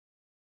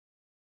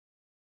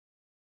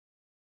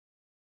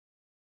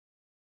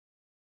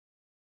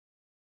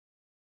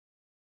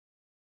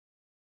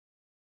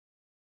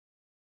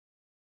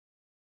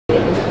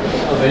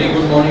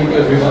morning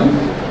to everyone.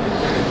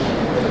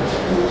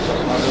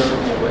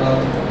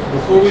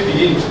 Before we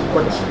begin,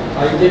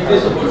 I take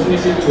this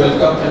opportunity to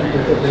welcome and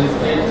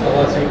felicitate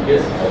our chief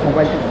guest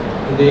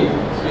today,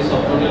 Sri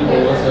Sardar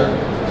Patel sir.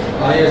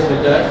 I as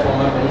retired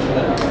former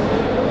commissioner,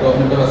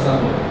 Government of Assam.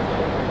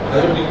 I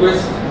would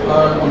request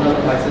our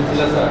Honorable Vice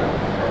Chancellor sir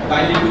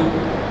kindly to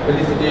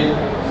felicitate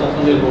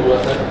Sardar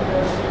Patel sir.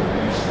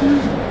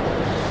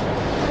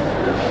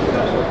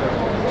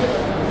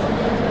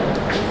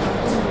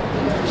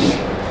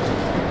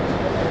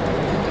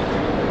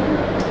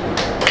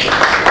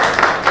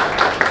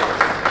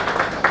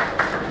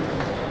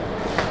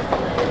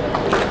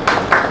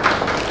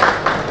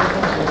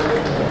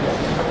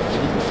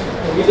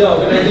 The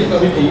organizing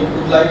committee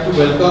would like to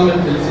welcome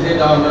and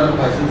felicitate our Honorable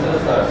Vice Chancellor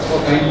sir for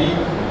kindly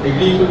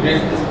agreeing to grace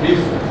this brief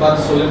but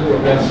solemn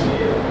program.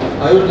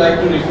 I would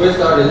like to request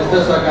our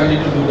registrar sir kindly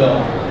to do the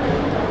honor.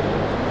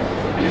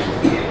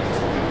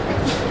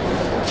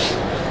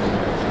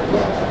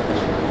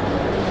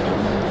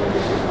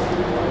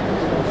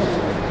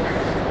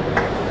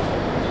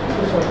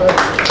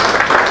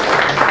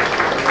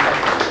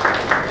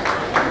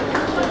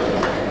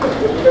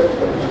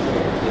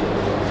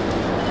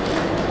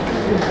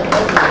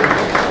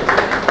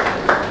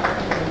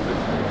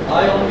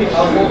 I, on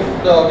behalf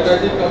of the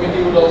organizing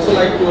committee, would also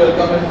like to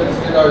welcome and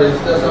felicitate our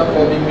registrars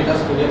for being with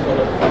us today for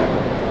the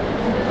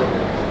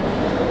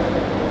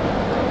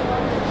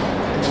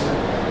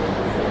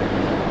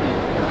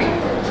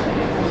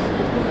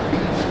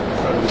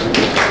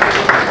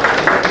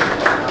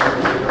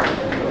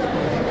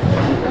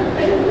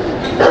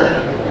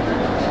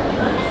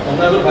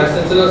Honorable Vice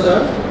Chancellor sir,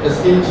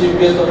 esteemed chief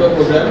guest of the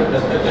program,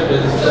 respected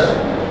registrar,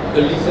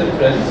 colleagues and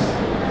friends,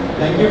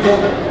 thank you for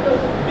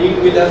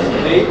being with us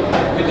today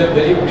with a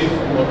very brief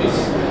notice.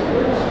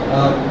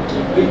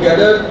 We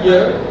gathered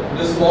here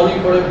this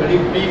morning for a very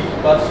brief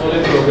but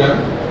solemn program.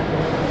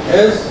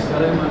 As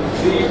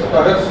we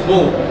perhaps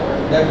know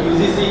that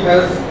UGC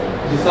has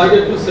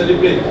decided to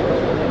celebrate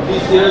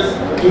this year's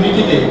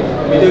Unity Day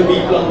with a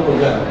week-long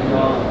program.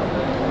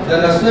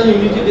 The National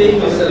Unity Day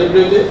is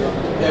celebrated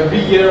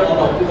every year on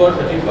October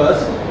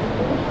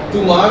 31st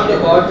to mark the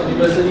birth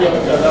anniversary of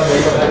Sardar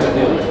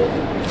Patel,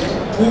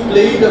 who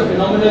played a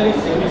phenomenally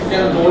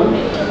significant role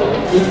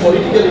in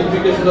political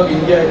integration of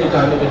India at the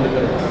time of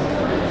independence.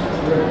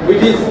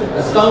 With his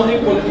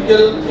astounding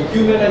political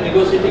acumen and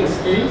negotiating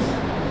skills,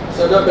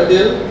 Sardar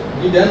Patel,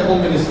 the then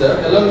Home Minister,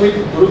 along with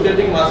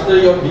bureaucratic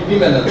mastery of VP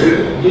Menon,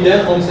 the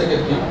then Home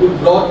Secretary, could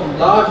brought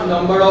large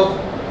number of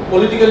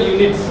political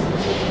units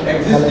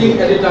existing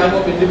at the time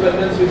of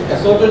independence with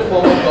assorted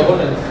form of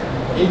governance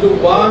into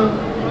one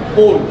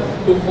whole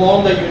to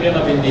form the Union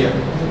of India.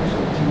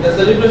 The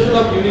celebration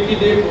of Unity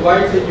Day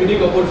provides a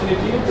unique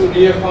opportunity to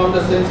reaffirm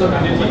the sense of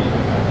unity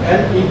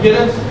and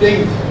inherent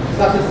strength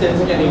such a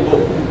sense can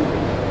evoke.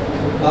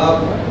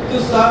 To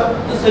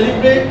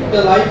celebrate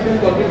the life and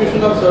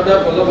contribution of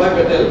Sardar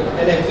Patel,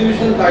 an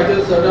exhibition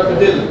titled Sardar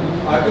Patel,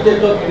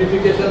 Architect of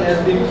Unification,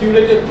 has been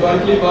curated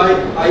jointly by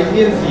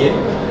ICNCA,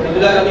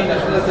 Indira Gandhi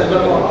National Center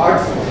for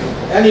Arts,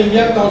 and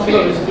Indian Council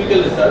of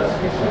Historical Research.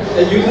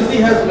 The UGC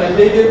has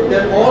mandated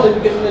that all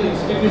educational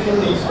institutions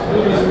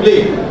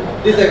display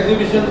this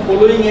exhibition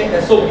following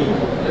a SOP,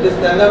 that is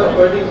Standard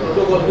Operating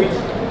Protocol, which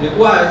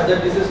requires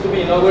that this is to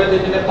be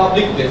inaugurated in a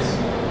public place.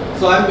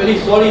 So I am very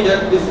sorry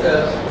that this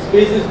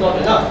space is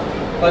not enough,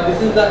 but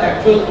this is the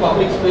actual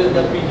public space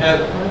that we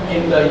have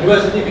in the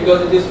university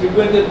because it is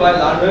frequented by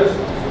learners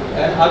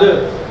and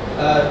others,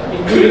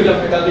 including the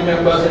faculty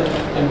members and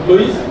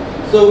employees.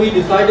 So we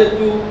decided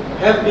to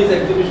have this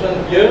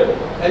exhibition here,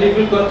 and it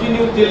will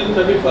continue till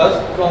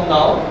 31st from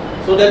now,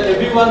 so that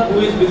everyone who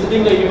is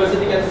visiting the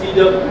university can see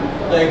the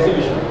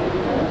exhibition.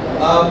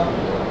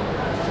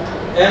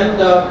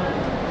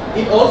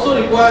 It also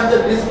requires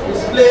that this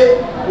display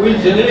will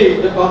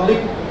generate the public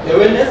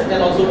awareness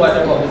and also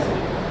wider publicity.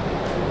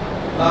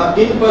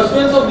 In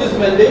pursuance of this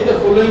mandate,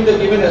 following the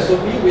given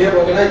SOP, we have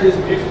organized this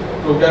brief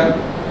program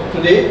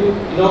today to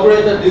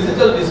inaugurate the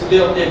digital display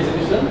of the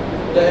exhibition.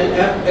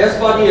 As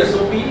per the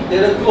SOP,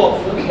 there are two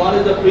options. One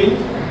is the print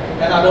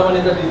and other one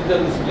is the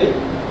digital display.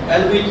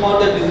 And we thought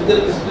that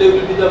digital display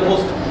will be the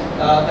most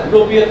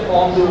appropriate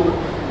form to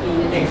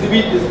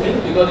exhibit this thing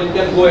because it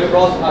can go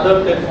across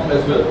other platforms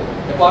as well,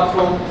 apart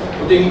from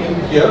putting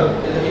it here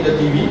in the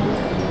TV.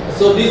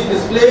 So this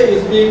display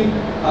is being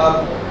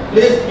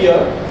placed here,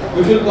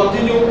 which will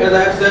continue, as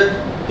I have said,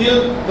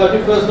 till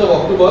 31st of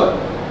October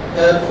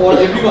for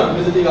everyone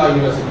visiting our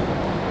university.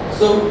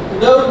 So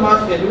without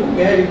much ado,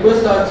 may I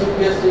request our chief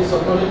guest,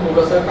 Sardar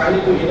Patel,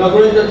 kindly to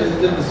inaugurate the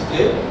digital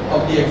display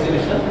of the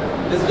exhibition.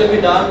 This can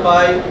be done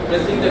by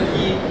pressing the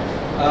key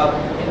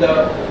in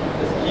the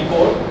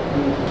keyboard.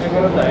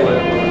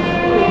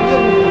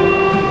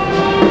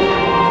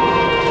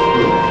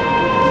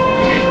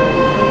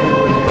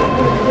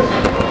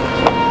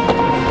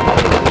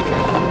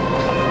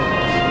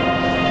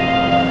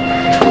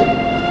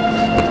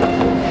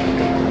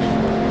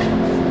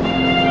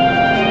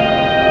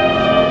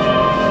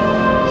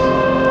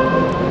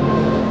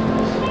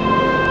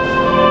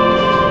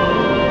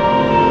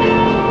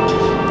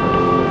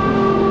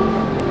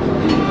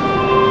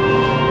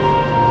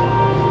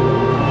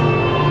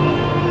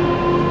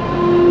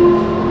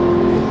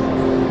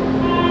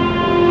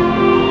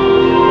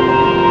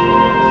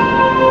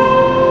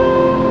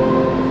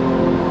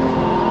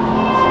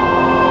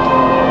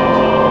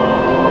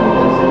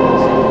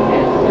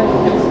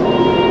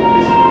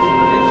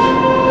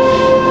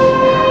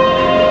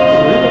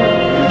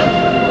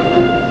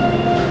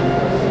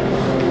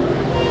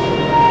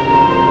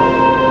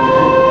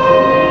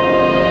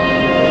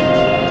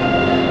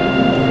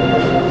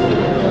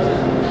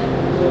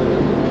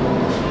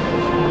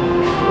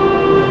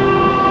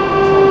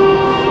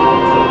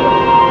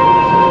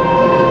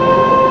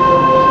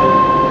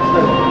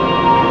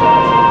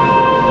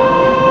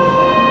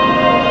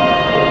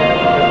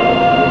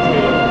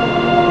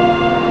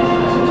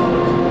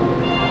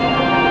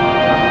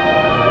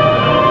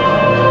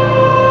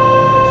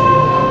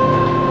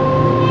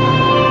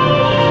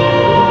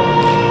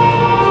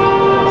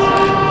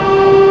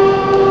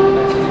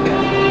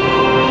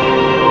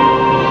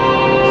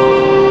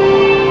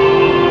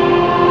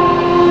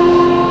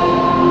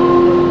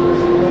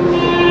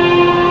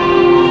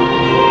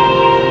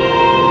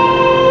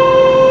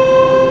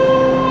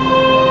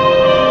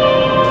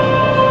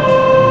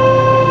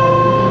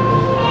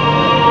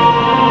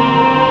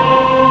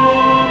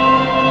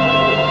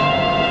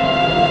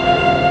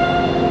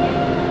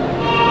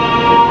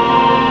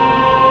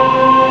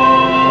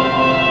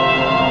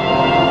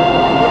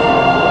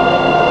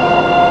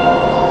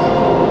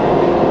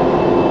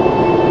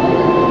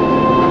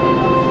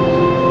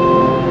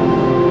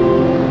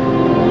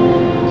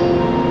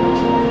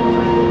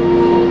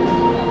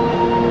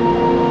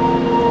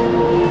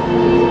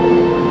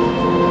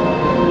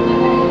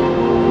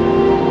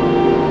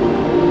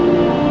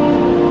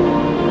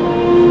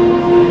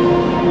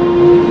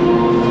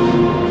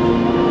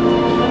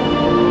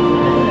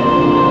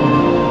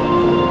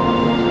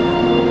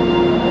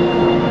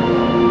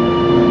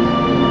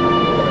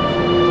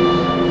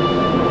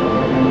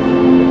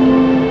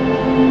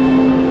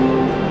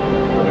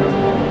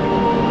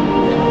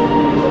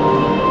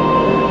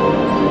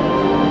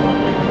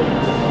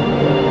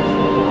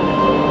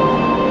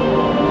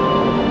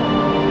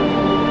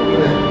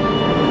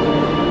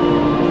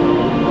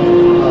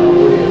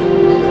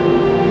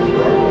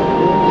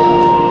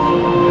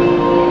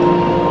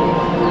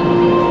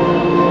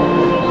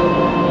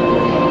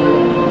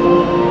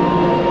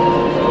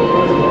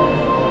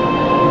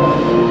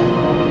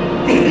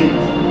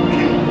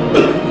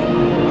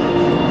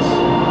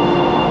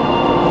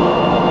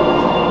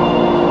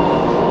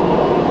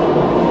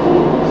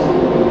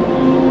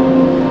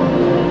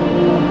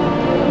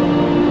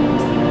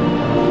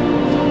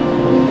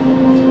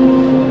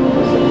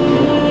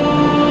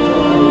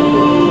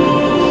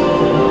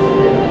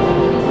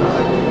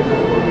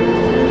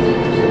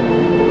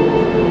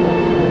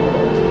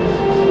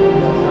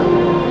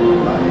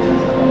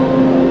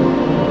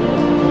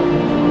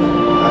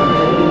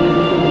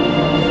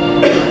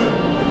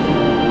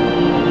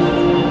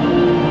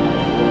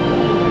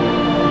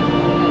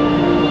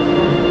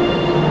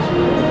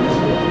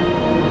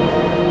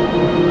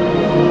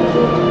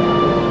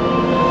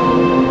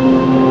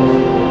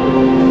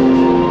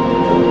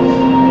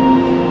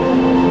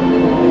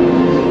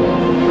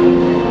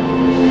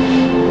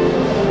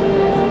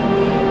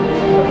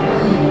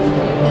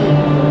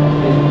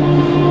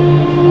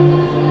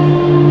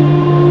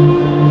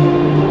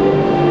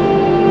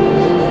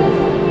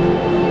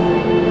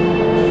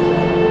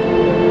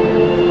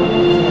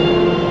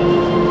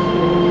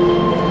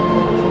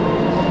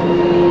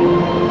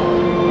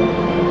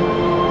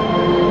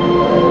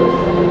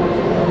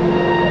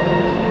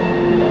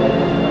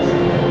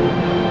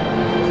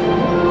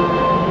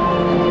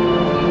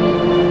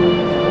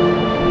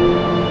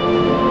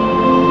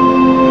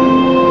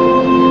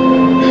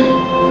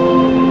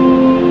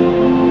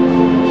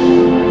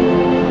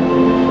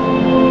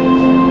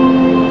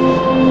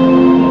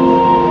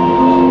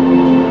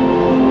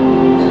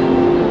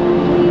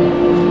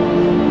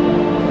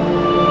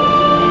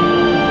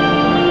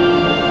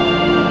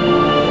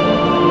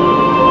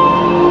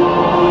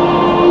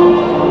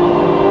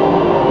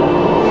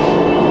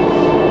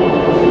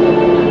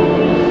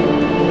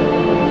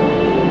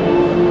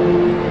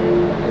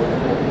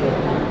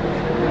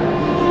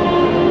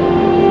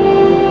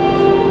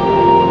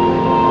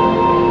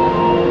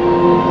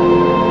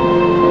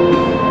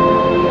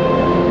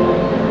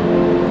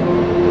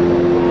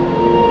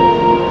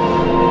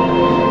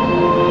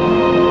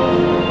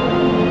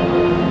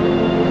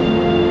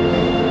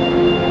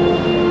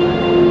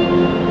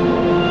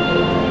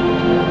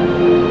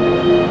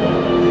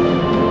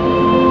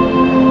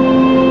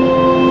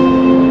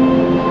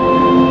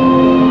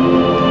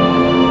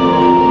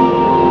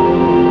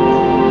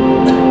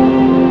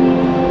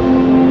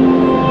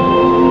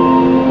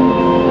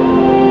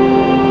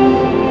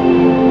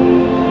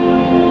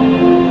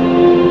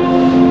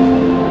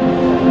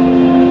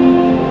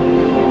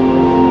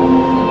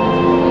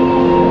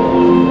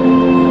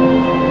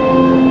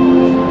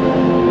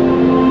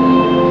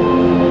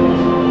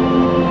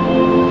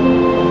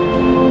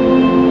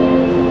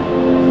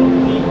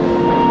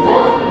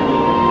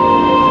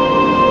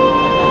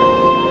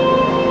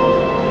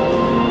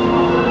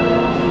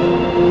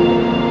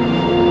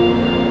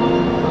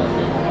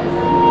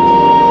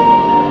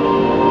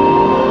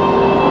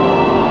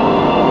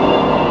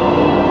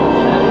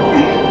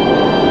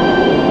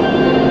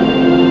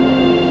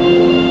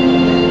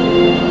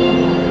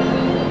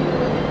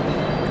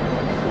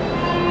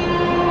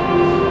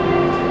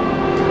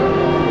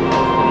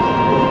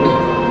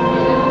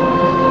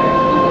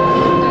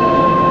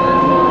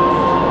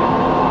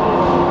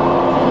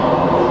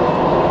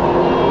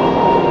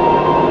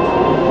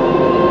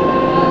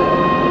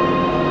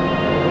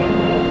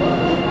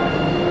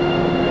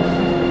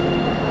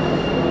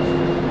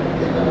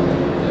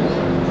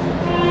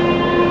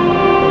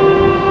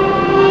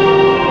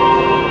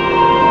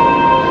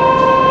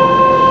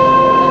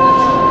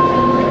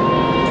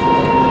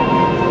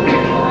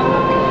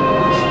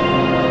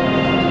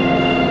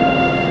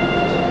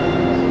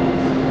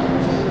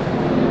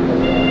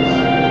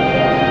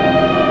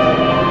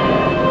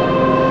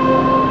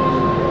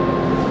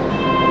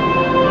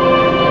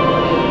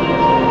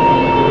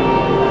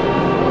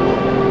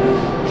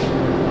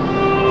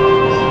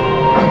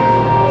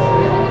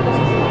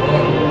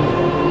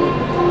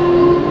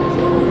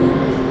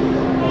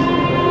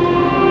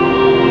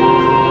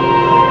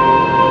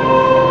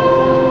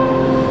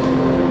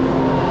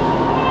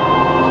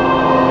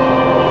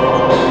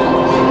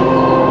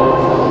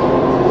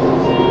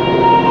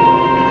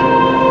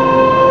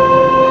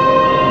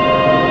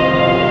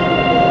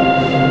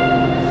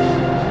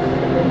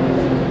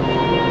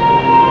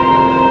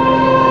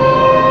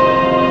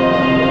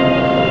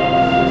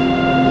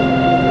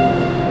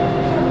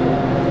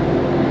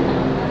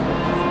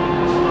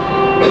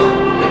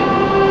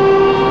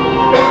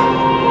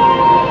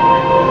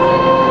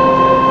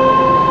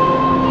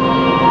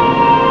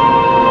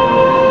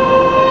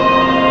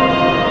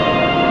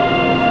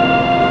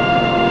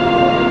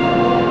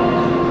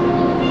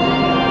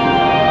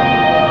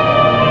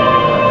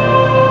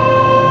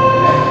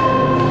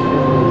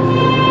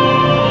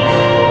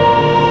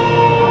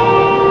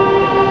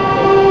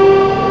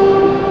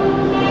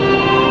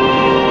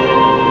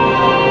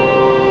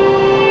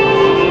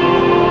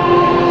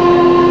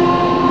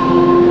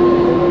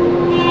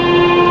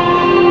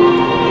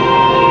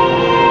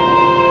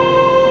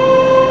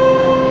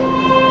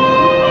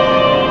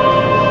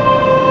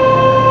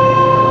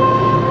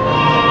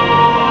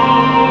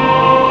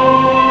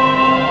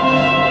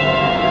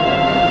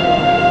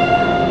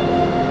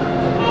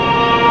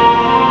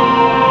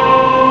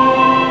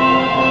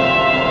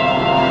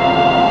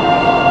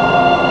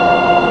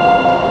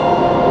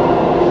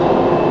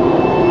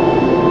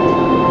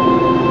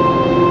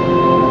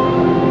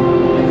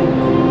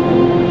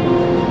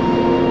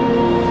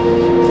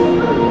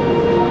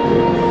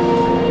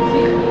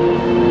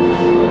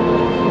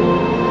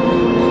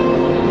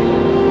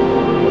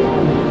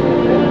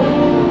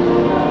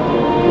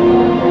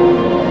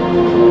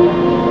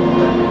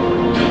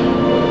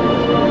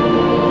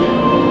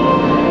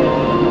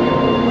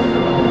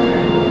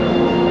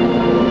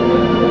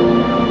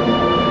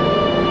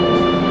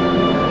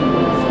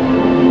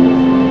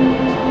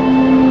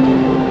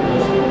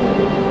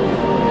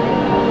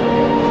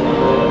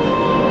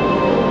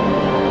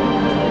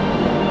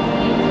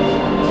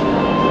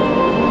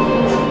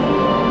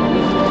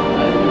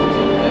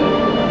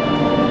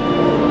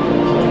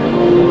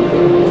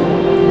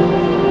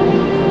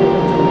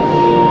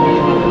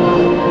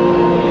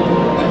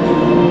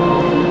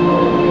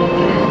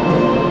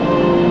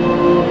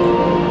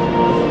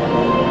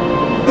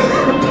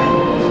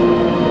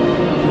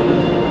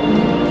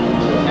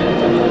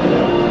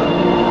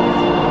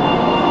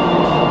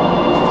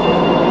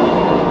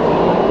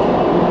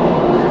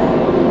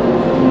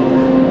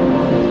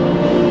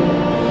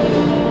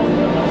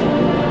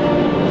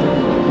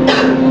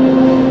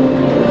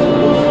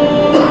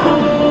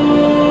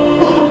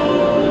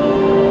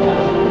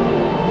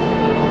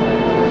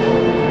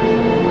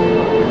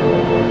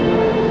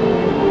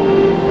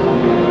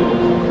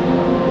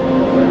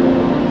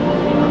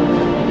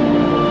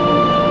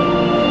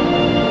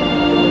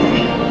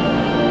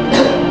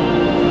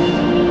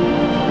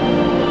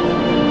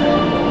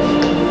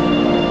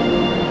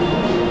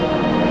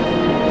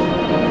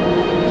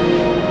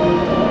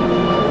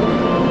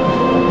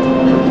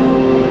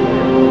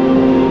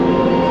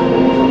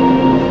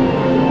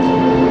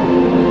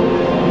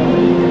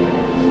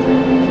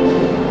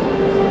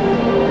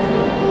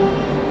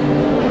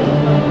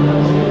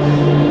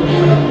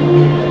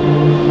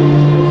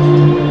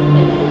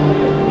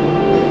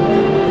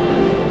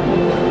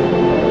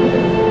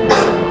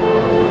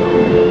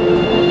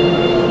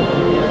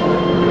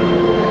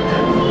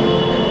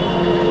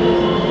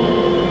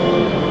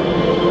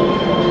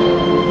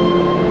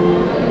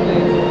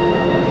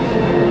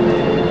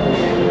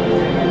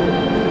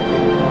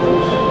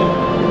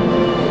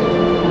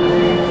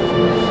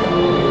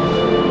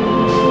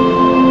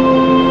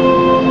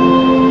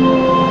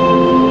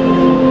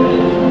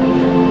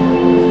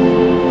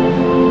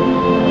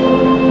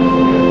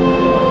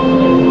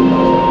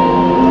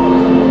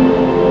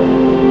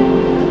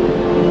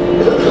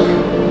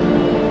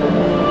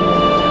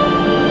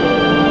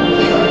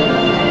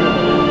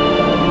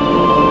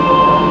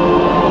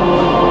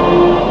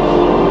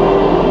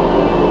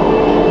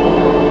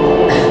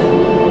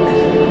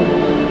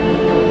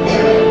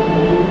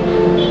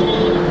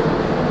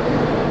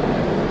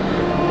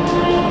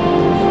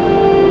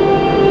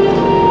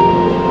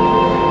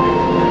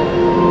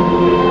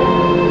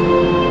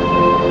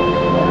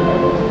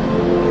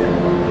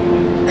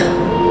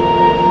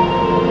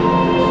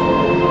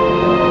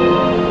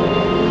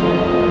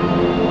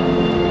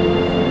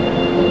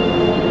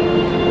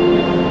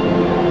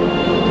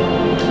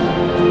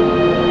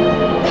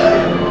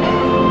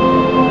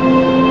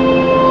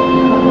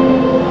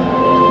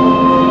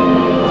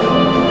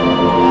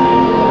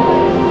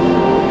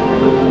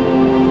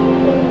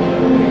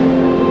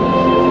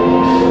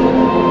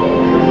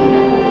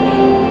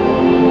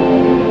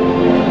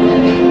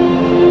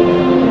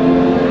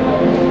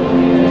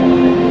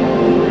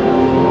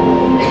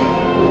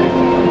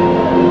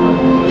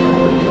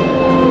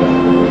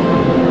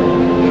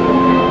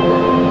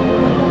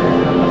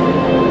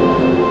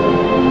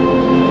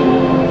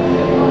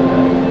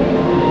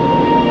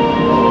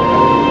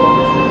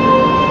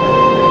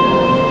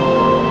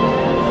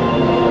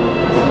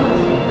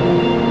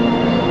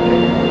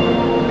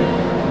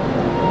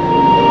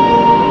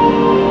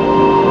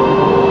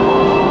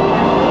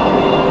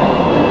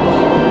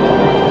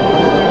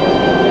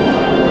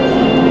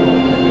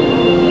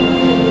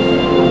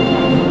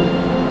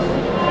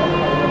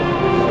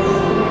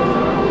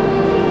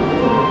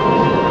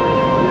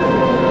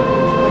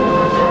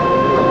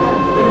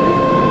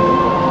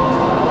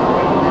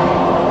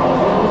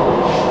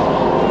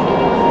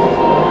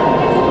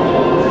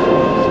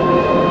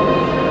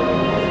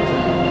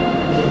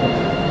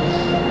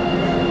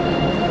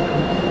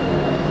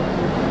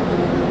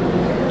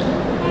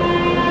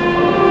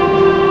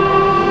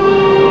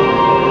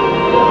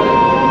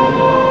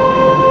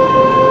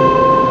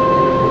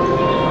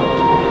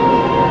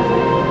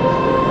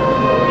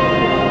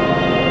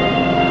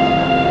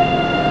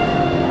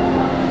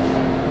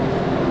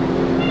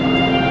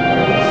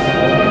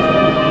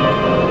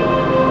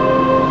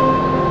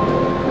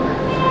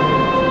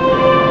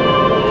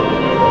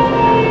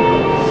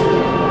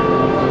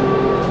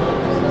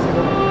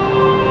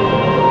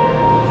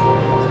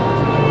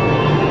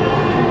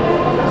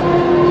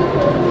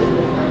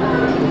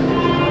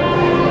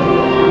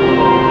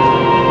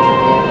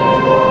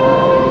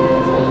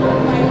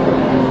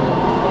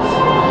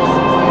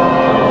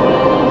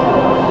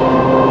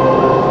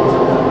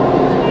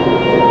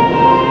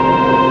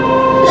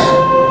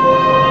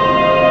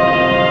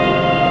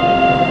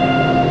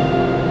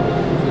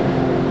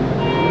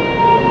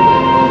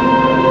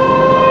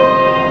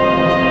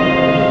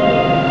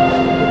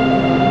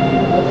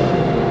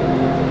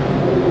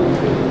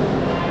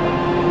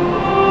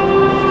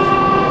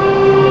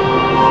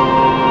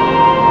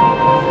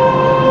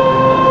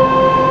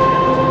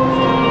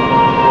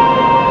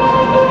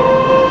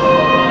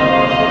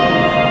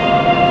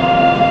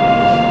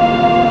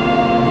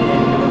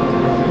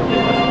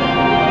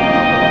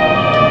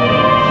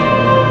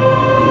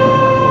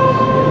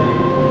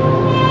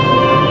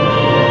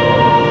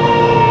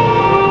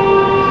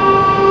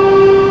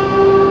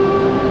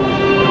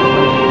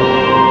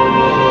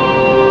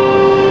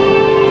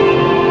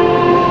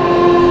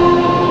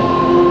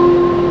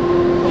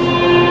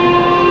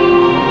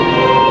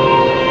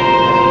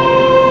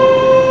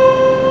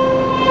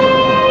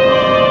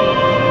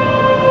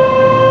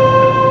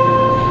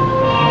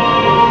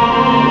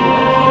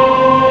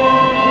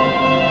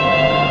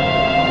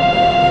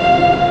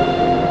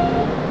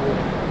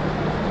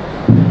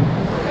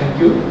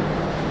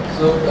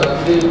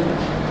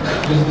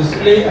 This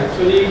display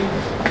actually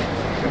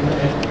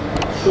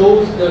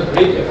shows the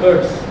great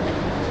efforts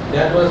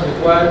that was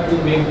required to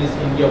make this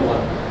India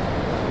one,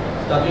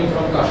 starting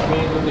from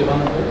Kashmir to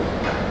Tivanpur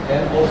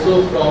and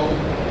also from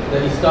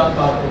the eastern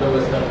part to the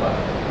western part.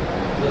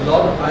 A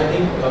lot of, I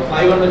think,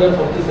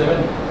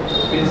 547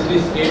 princely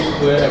states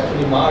were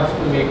actually marched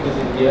to make this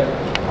India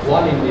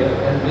one India,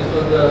 and this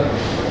was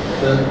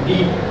the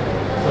deed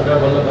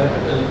Sardar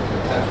Patel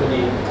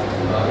actually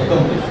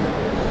accomplished.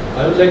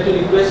 I would like to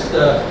request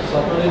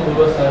Swapnali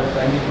Purva sir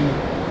kindly to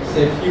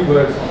say a few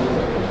words on this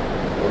occasion.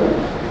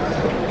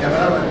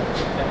 Cameraman.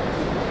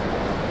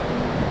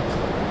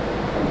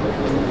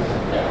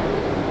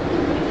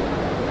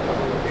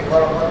 एक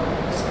बार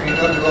screen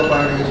पर जो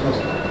part use हो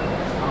सकता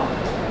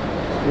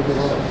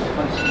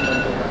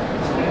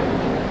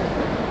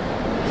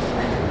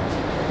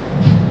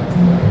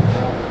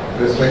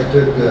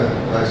Respected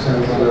Vice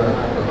Chancellor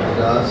Dr.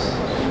 Das,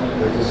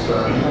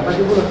 Registrar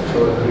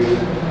Chaudhary,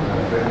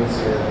 friends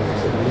here,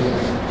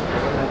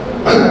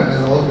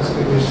 and all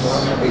distinguished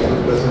people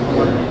present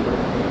here.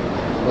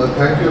 Well,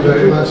 thank you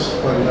very much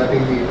for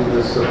inviting me to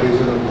this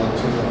occasion of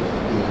launching of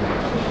the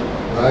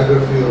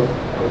biography of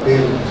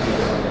Patel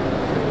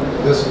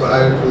just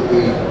prior to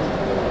the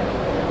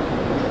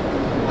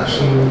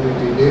National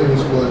Unity Day,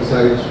 which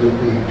coincides with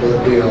the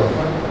birthday of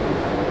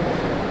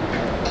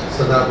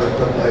Sardar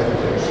Patel.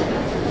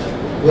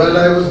 While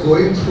I was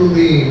going through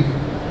the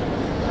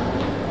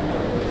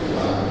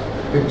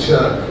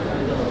picture,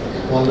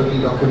 small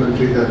little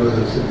documentary that was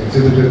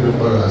exhibited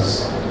before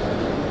us,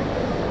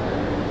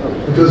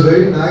 it was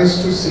very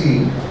nice to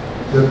see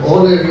that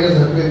all areas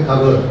have been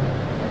covered,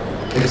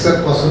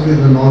 except possibly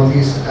the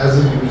northeast, as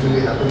it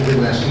usually happens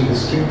in national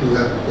history, to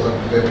have got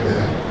left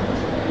there.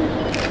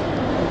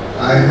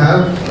 I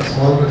have a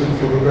small little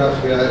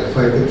photograph here, if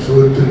I can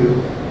show it to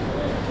you.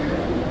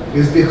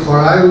 Is the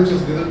Khorai which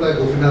is given by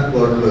Gopinath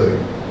Bordoloi,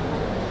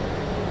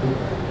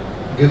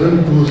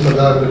 given to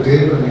Sardar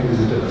Patel when he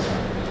visited us.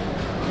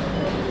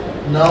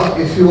 Now,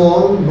 if you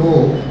all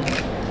know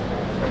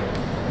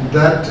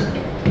that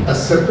a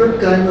separate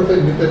kind of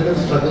independence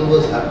struggle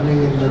was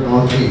happening in the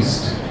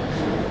northeast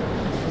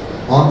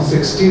on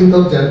 16th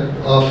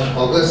of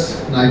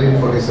August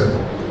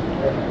 1947.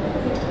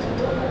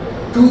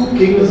 Two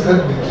kings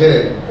had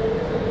declared.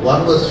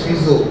 One was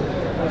Fizo,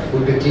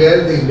 who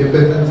declared the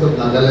independence of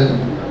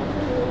Nagaland.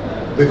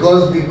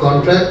 Because the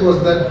contract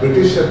was that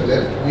British had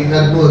left, we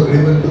had no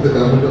agreement with the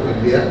government of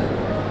India,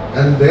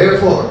 and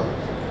therefore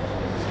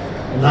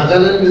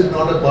Nagaland is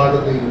not a part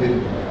of the Indian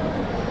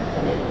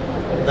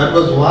Union. That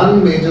was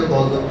one major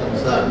cause of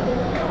concern,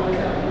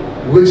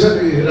 which had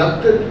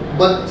erupted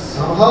but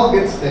somehow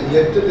gets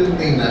neglected in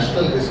the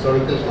national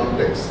historical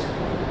context,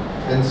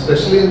 and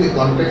especially in the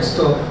context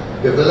of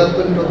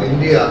development of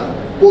India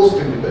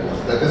post-independence,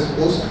 that is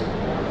post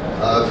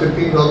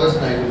 15th August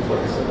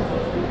 1947.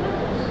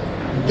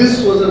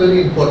 This was a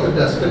very important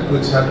aspect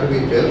which had to be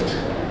dealt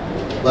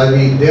by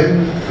the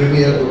then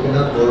Premier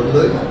Gopinath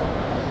Bordoloi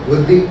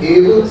with the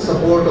able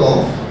support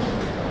of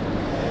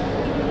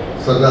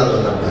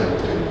Sardar Patel.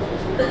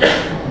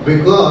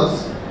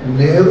 Because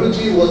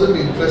Nehruji wasn't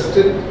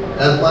interested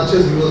as much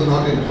as he was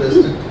not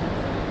interested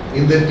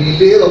in the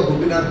delay of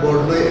Gopinath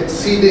Bordoloi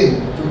acceding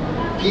to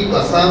keep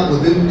Assam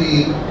within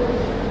the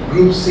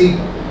Group C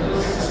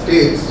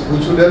states,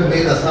 which would have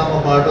made Assam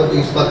a part of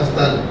East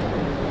Pakistan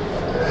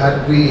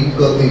had we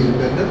got the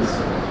independence.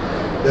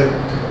 That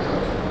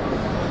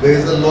there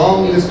is a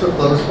long list of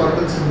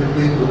correspondence in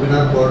between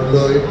Gopinath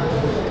Bordoloi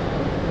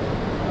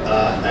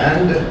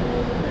and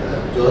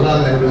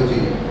Jawaharlal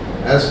Nehruji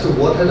as to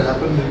what had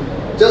happened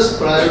just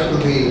prior to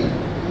the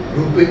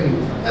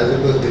grouping as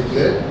it was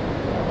declared,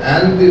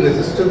 and the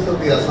resistance of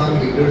the Assam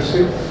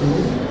leadership to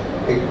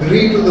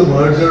agree to the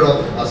merger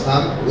of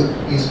Assam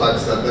with East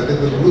Pakistan, that is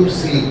the Group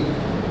C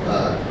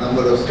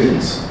number of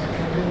states.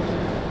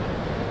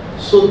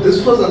 So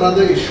this was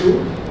another issue,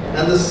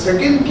 and the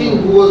second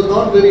king who was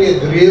not very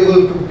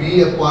agreeable to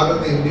be a part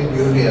of the Indian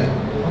Union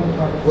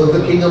was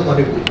the king of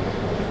Manipur.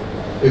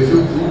 If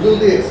you Google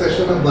the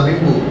accession of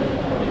Manipur,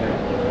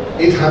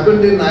 it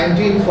happened in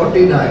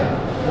 1949,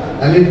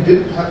 and it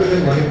didn't happen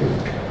in Manipur.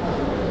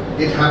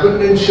 It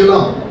happened in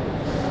Shillong.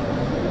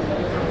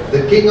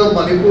 The king of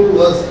Manipur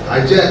was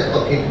hijacked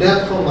or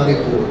kidnapped from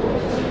Manipur.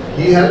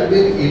 He had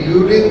been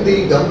eluding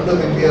the government of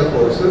India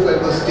forces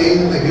and was staying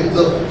in the hills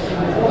of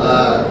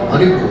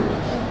Manipur,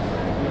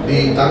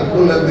 the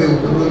Tangkul and the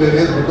Ukhrul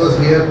areas, because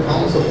he had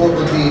found support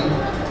with the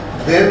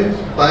then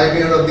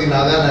pioneer of the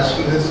Naga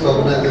nationalist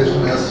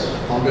organization as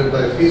founded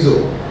by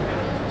Fizo.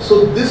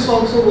 So this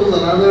also was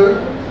another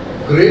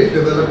great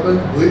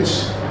development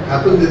which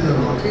happened in the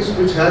northeast,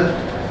 which had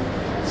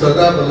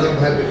Sardar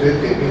Patel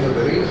taking a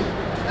very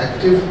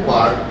active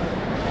part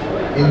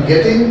in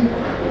getting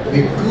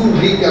the two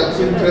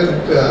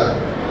recalcitrant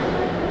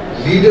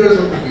leaders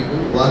of the people.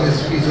 One is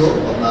Fizo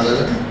of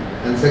Nagaland,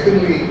 and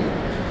secondly,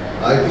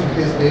 I think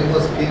his name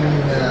was King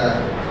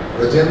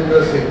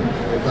Rajendra Singh,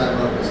 if I am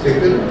not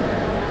mistaken.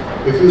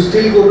 If you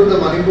still go to the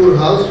Manipur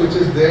house, which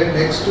is there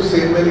next to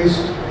St. Mary's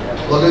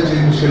College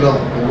in Shillong,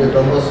 in the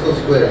Don Bosco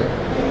Square,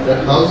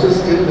 That house is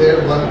still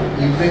there. One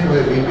evening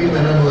where VP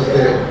Menon was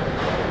there,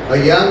 a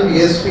young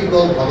ESP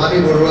called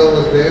Bhavani Borua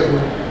was there who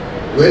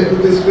went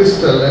with his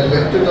pistol and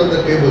left it on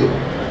the table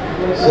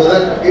so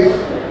that if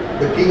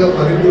the king of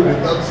Manipur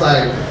did not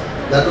sign,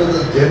 that was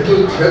a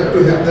gentle threat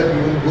to him that he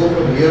will go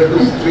from here to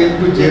straight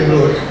to jail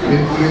road in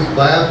police,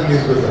 via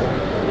police bazaar.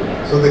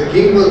 So the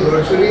king was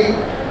virtually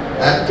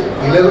at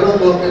 11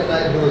 o'clock at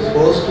night, he was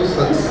forced to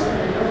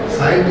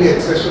sign the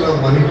accession of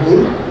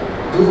Manipur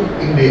to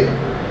India.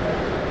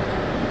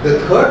 The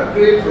third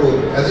great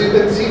role, as you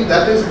can see,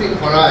 that is the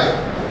Farai,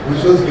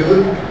 which was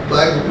given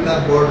by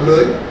Gopinath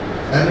Bordoloi,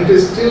 and it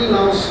is still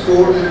now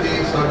stored in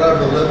the Sardar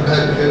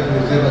Patel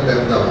Museum at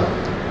Ahmedabad.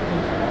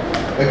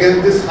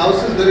 Again, this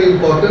house is very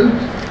important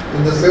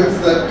in the sense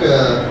that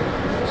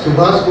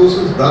Subhas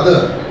Bose's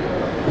brother,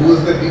 who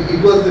was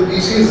it was the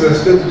DC's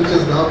residence, which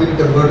has now been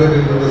converted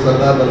into the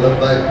Sardar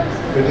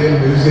Patel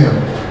Museum.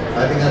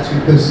 I think our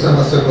Chief Minister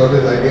must have got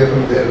his idea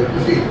from there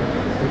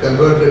to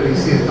convert the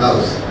DC's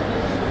house.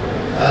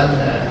 And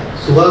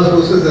Subhas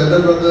Bose's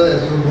elder brother,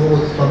 as you know,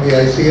 was from the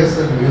ICS,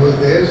 and he was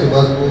there.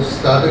 Subhas Bose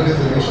started his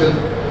initial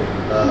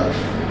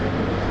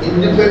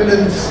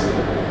independence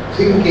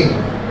thinking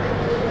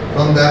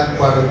from that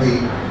part of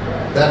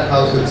that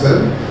house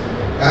itself.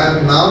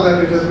 And now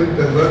that it has been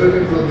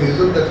converted into a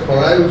museum, that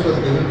Farai, which was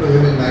given to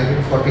him in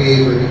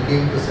 1948 when he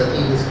came to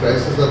settle this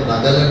crisis of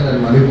Nagaland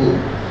and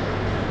Manipur.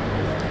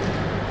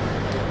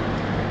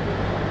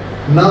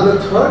 Now the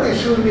third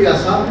issue in the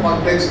Assam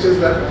context is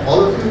that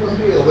all of you must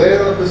be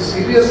aware of the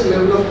serious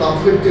level of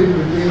conflict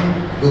between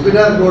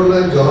Gopinath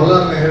Bordoloi and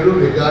Jawaharlal Nehru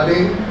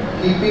regarding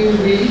keeping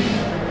the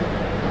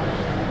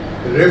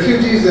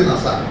refugees in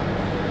Assam.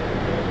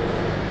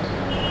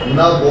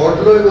 Now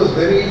Bordoloi was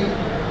very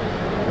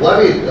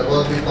worried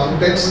about the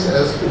context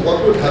as to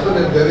what would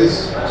happen if there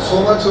is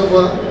so much of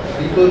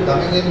people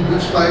coming in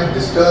which might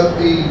disturb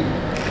the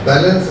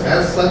balance.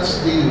 As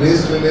such, the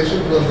race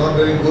relations was not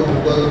very good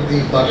because of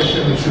the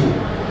partition issue.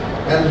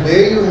 And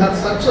there you had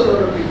such a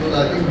lot of people,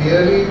 I think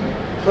nearly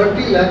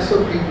 30 lakhs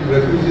of people,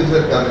 refugees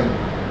had come in.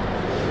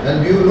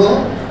 And you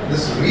know,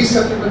 this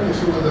resettlement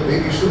issue was a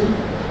big issue.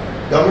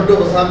 Government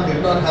of Assam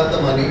did not have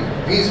the money.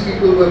 These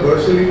people were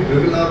virtually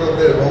driven out of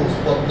their homes.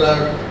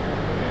 Potlar,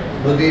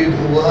 Nadi,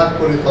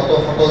 Guwahati,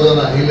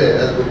 Photojon Ahile,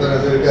 as Bhupen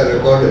Hazarika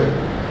recorded.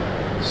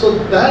 So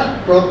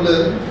that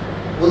problem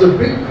was a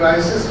big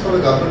crisis for the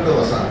government of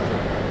Assam.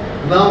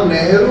 Now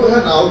Nehru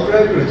had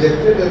outright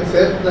rejected and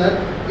said that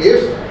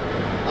if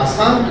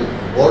Assam,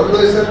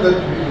 Bordoloi said that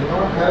we do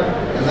not have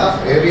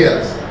enough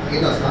areas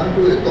in Assam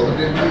to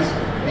accommodate these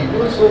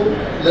people, so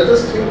let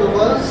us think of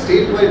a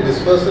statewide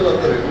dispersal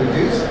of the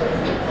refugees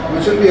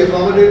which will be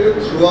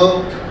accommodated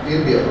throughout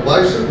India.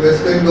 Why should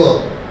West Bengal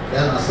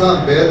and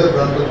Assam bear the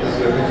brunt of this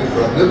refugee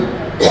problem?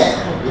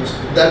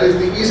 That is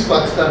the East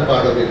Pakistan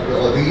part of it,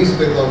 or the East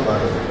Bengal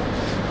part of it.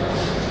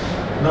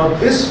 Now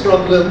this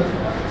problem,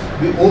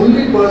 the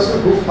only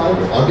person who found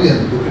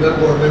audience, Gopinath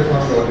Bordoloi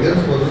found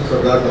audience, was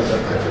Sardar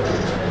Patel.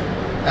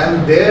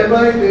 And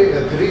thereby they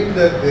agreed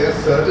that there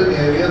are certain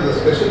areas, a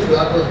special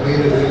grant was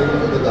made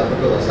available to the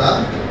government of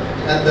Assam,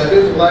 and that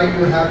is why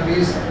you have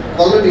these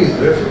colonies,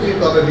 refugee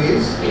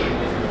colonies.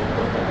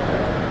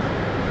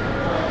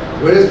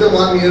 Where is the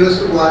one nearest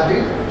to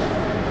Guwahati?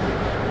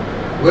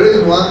 Where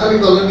is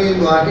Guwahati colony in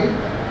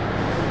Guwahati?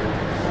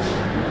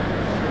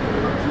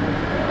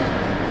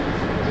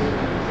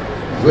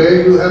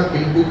 Where you have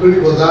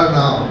Pilpukuri Bazaar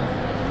now,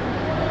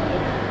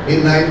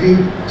 till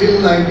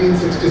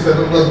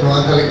 1967 was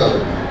Noakhali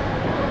colony.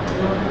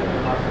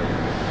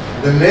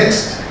 The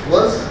next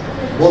was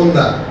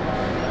Bonda.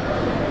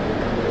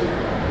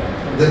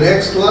 The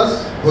next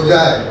was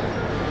Hojai.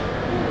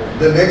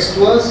 The next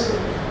was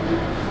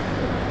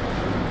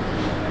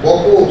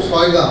Bopo,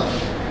 Soigam.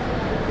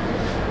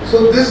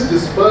 So this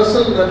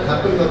dispersal that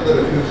happened of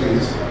the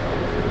refugees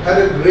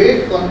had a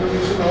great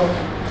contribution of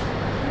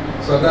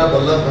Sardar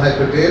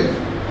Patel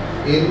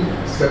in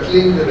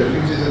settling the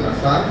refugees in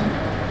Assam,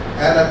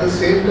 and at the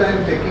same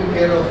time taking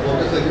care of what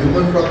is a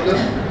human problem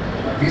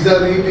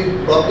vis-a-vis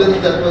the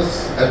problems that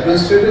was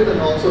administrative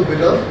and also a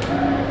bit of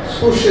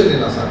social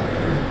in Assam.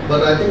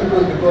 But I think it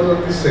was because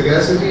of the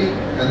sagacity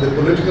and the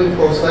political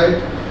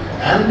foresight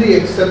and the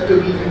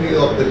acceptability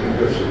of the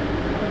leadership.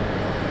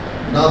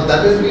 Now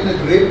that has been a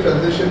great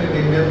transition in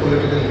Indian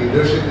political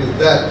leadership, is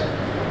that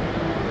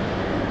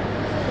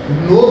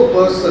no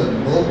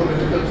person, no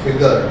political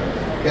figure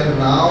can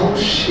now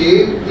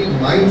shape the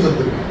minds of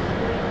the people.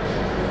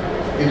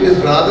 It is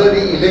rather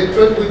the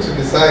electorate which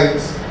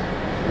decides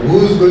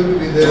who is going to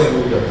be their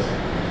rulers.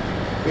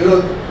 You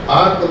know,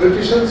 our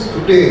politicians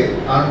today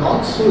are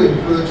not so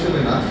influential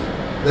enough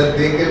that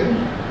they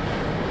can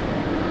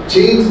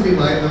change the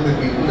minds of the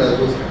people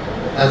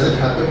as it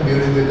happened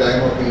during the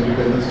time of the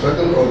independence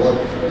struggle, or what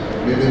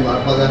maybe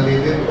Mahatma Gandhi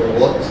did, or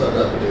what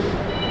Sardar Patel did.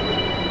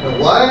 Now,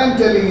 why I am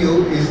telling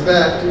you is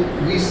that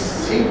we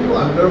seem to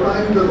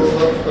undermine the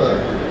role of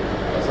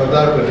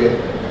Sardar Patel.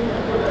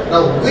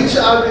 Now, which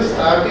are the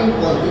starting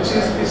point? Which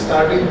is the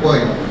starting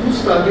point? Two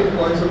starting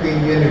points of the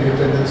Indian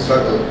independence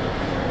struggle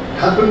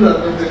happened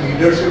under the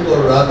leadership,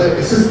 or rather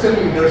assistant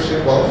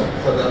leadership, of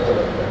Sardar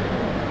Patel,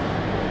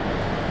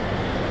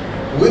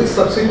 which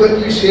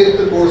subsequently shaped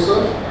the course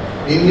of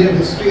Indian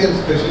history and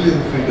especially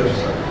the freedom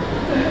struggle.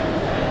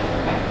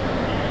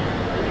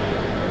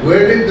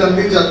 Where did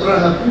Dandi Jatra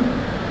happen?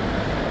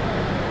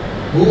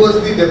 Who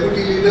was the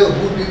deputy leader?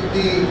 Who did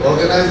the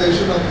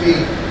organization of the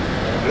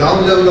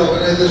ground level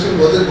organization?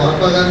 Was it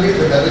Mahatma Gandhi,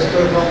 the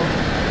barrister from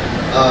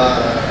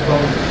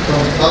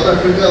South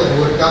Africa,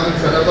 who had come and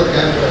set up a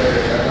camp,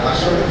 an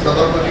ashram in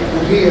Sabarmati?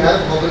 Could he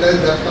have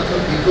mobilized that much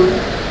of people?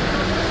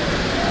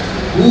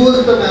 Who was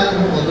the man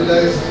who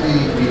mobilized the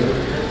people?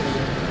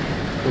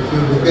 If you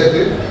look at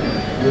it,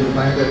 you will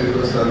find that it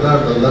was Sardar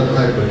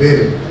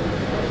Patel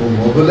who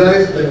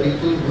mobilized the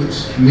people, which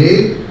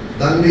made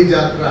Dandi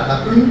Jatra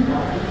happen.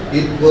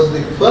 It was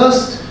the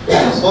first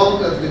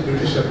assault at the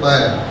British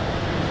Empire,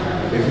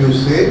 if you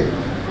say,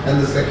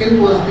 and the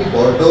second was the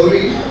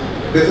Bardoli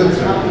peasants'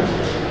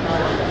 revolution.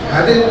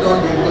 Had it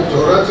not been the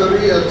Chora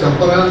Chori or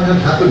Champaran had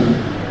happened,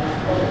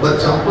 but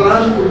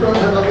Champaran could not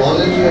have a all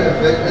India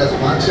effect as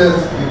much as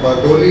the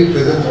Bardoli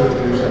peasants'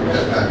 revolution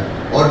had had,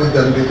 or the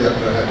Dandi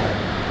Jatra had had.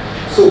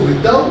 So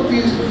without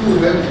these two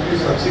events, we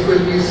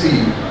subsequently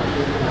see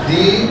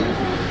the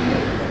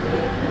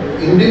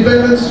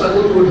independence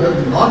struggle would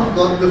have not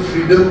got the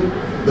freedom,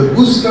 the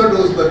booster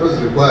dose that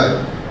was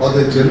required, or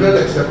the general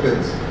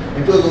acceptance.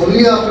 It was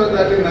only after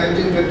that in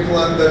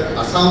 1921 that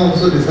Assam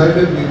also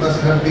decided we must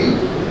have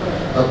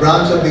a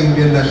branch of the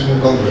Indian National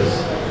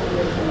Congress.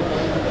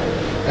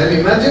 And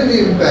imagine the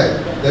impact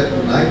that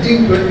in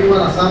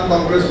 1921 Assam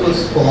Congress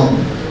was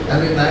formed,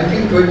 and in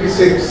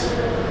 1926,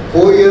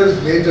 4 years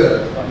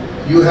later,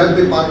 you have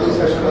the Pandu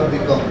session of the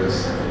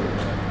Congress.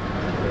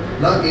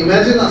 Now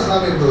imagine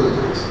Assam in those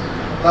days.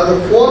 Now the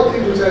fourth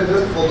thing which I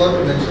just forgot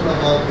to mention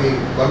about the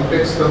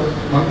context of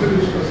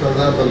contribution of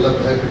Sardar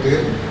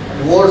Patel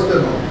towards the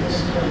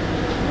Northeast.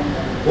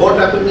 What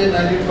happened in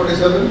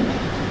 1947?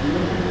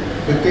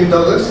 15th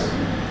August?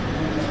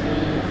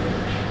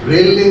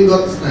 Rail link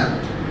got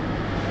snapped.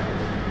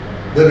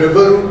 The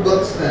river route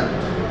got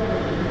snapped.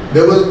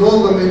 There was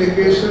no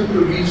communication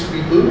to reach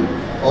people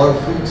or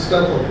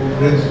foodstuff or food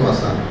grains to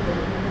Assam.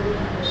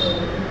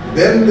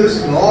 Then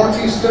this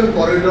northeastern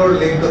corridor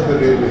link of the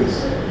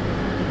railways.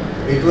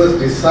 It was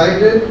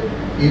decided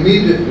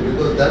immediately,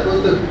 because that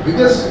was the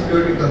biggest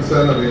security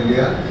concern of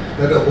India,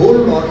 that a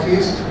whole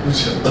northeast,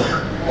 which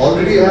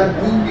already had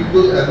two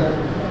people, and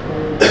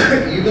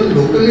even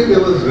locally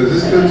there was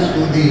resistance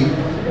to the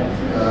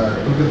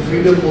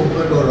freedom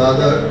movement, or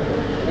rather,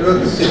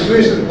 the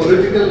situation,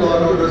 political law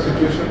and order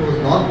situation was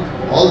not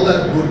all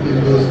that good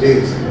in those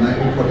days, in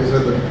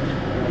 1947.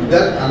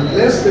 That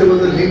unless there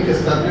was a link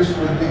established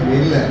with the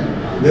mainland,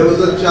 there was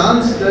a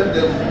chance that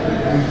the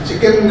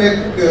chicken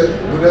neck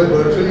would have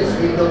virtually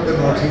sealed up the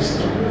northeast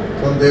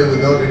from there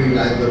without any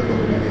lines of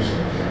communication.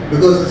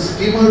 Because the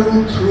steamer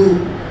route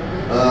through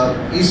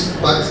East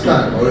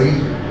Pakistan or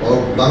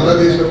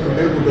Bangladesh of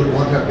today would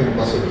not have been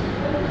possible.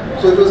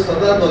 So it was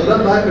Sardar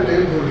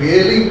Patel who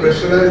really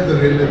pressurized the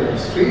railway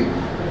ministry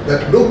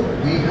that look,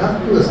 we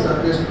have to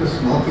establish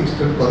this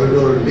northeastern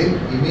corridor link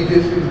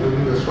immediately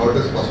within the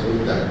shortest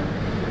possible time.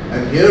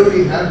 And here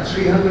we had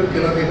 300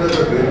 kilometers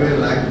of railway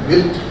line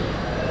built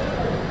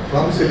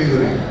from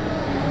Siliguri,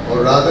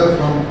 or rather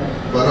from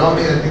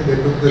Barauni. I think they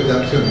took the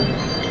junction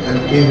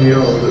and came here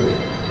all the way.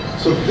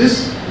 So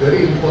this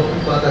very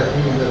important part, I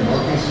think, in the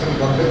northeastern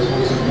context,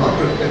 which is not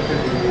reflected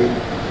in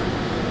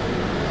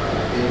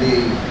the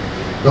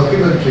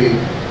documentary,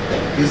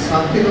 is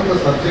something of a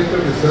subject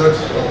of research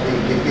of the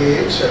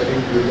KKH. I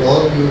think with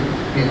all you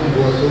people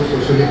who are so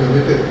socially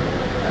committed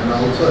and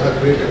also have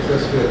great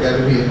access to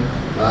academic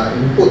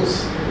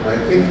inputs, I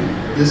think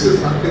this is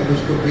something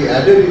which could be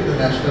added in the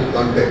national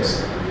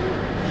context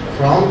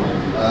from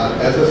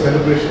as a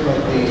celebration of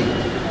the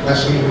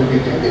National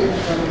Unity Day,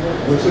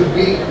 which would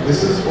be,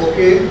 this is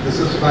okay, this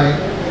is fine,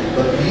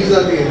 but these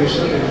are the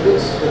additional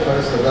inputs so far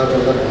as Sardar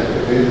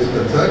Patel is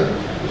concerned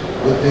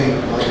with the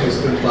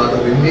northeastern part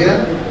of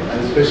India, and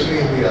especially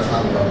in the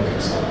Assam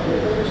context.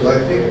 So I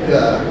think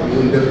you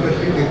will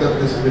definitely take up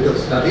this bit of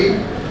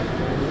study.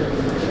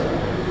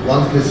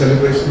 Once the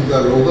celebrations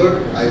are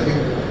over, I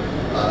think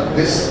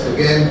this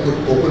again could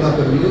open up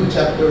a new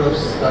chapter of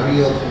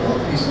study of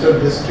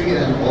northeastern history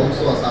and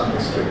also Assam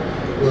history.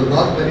 Because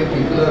not many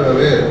people are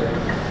aware,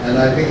 and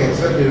I think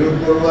except Nirud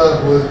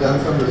Purva, who has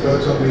done some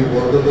research on the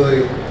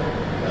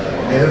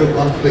Bordoloi-Nehru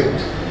conflict,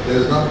 there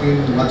has not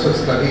been much of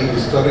study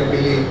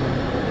historically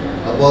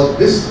about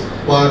this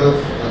part of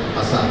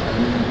Assam.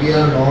 And we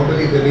are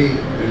normally very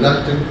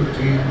reluctant to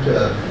treat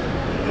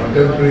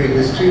contemporary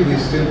history. We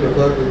still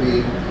prefer to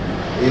be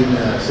in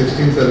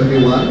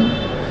 1671.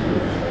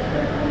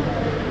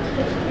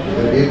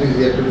 The date is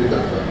yet to be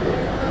confirmed.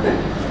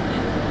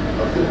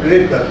 Of the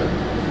great battle.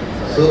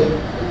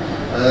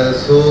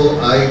 So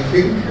I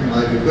think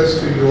my request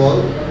to you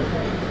all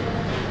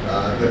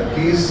that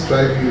please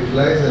try to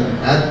utilize and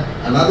add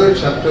another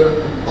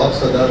chapter of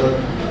Sardar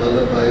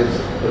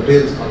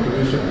Patel's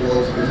contribution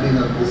towards building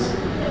up this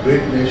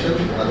great nation,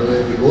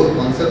 otherwise the whole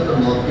concept of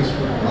Northeast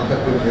would not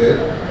have been there.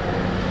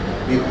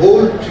 The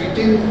whole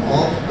treating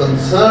of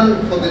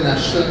concern for the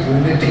national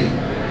unity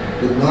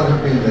would not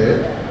have been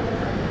there.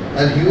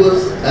 And he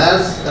was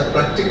as a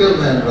practical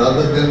man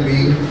rather than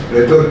being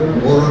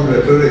more on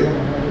rhetoric,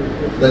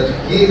 that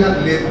he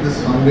had laid this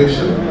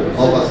foundation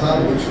of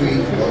Assam or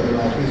the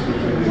Northeast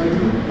which we live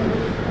in.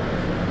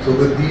 So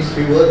with these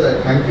few words,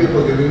 I thank you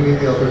for giving me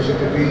the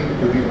opportunity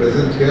to be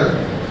present here.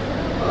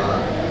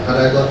 Had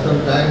I got some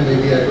time,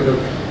 maybe I could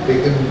have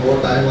taken more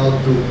time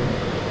out to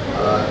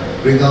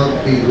bring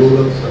out the role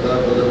of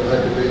Sardar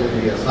Patel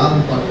in the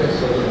Assam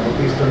context or the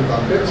Northeastern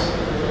context.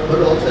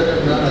 But all said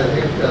and done, I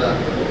think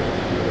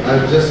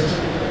I've just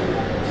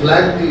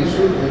flagged the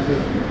issue which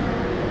is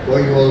for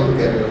you all to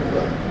carry on.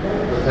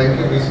 So thank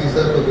you, VC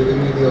sir, for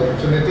giving me the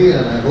opportunity,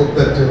 and I hope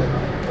that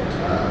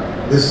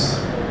this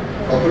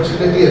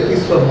opportunity, at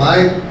least for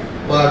my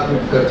part,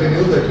 would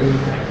continue, that you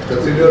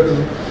consider to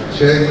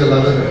share your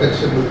love and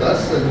affection with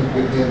us and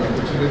give me an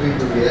opportunity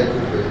to react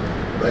with the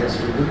right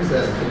students.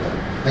 And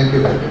thank you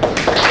very much.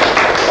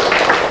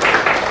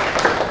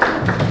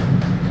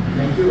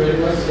 Thank you very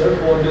much, sir,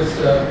 for this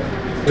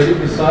very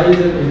precise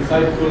and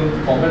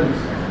insightful comments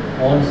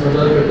on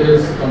Sardar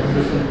Patel's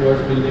contribution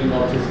towards building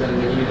Northeast and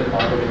making it a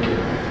part of India.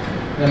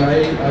 And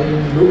I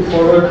look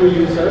forward to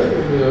you, sir.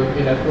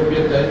 In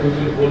appropriate time, we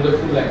will hold a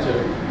full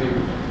lecture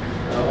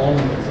on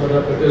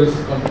Sardar Patel's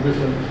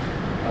contribution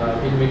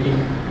in making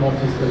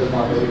Northeast as a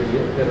part of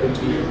India. That will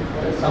be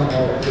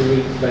somehow we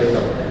will guide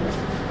our time.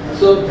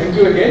 So thank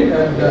you again,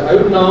 and I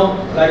would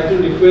now like to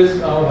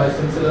request our Vice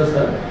Chancellor,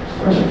 sir,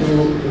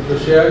 to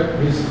share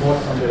his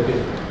thoughts on the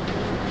day.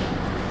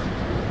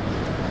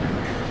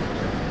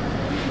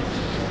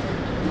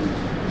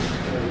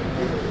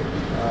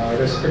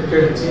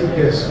 Respected Chief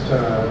Guest,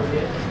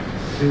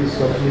 Sri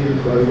Swapnil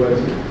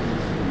Guwahati,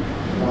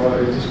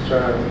 our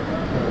Registrar,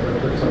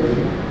 Dr.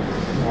 Chaudhary,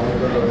 all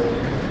the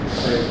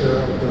Director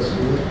of the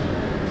school,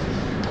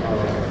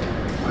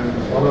 and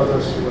all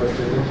others who are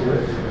present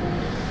here.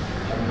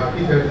 I'm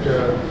happy that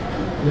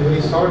in a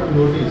very short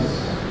notice,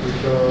 with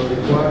the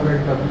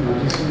requirement of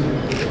UGC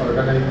to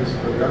organize this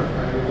program,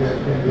 and it has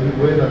been very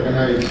well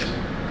organized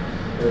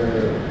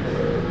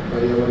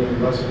by our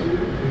university,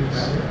 which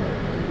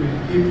will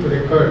keep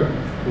record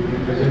to be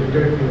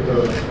presented to the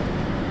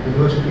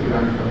University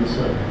Grant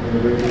Commission in a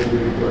very,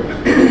 very good.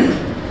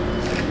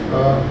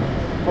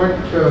 What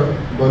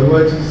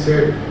Guwahati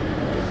said,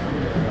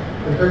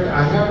 in fact,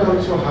 I had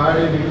also heard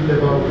a little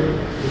about it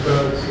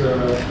because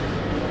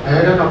I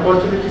had an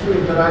opportunity to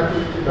interact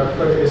with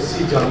Dr.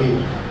 S.C.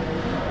 Jamir,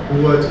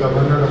 who was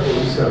Governor of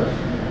Odisha.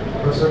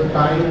 For some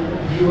time,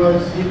 he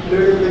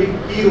played a very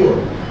key role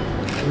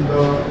in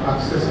the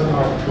accession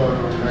of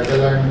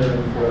Nagaland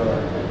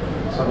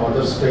and some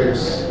other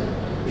states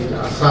in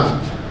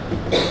Assam.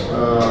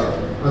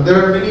 And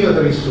there are many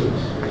other issues.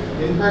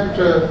 In fact,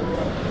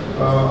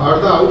 at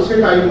the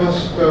outset, I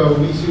must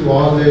wish you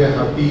all a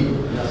happy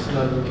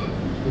National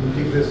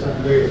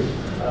Integration Day,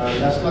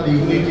 National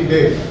Unity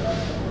Day,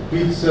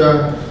 which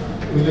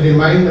will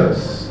remind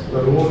us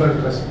the role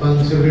and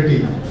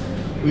responsibility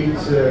which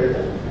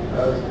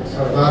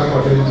Sardar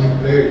Patel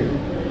played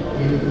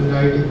in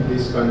uniting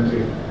this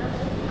country.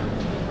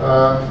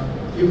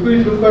 If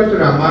we look at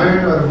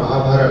Ramayana or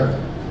Mahabharata,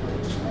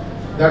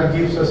 that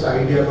gives us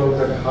idea about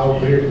that how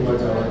great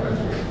was our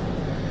country.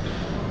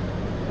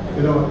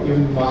 You know,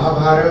 in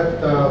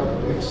Mahabharata,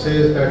 it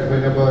says that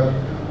whenever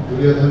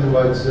Duryodhana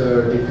was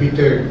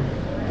defeated,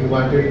 he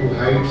wanted to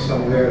hide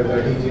somewhere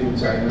that is in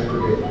China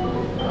today.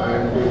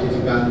 And it is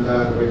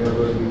Gandhar,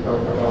 whenever we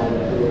talk about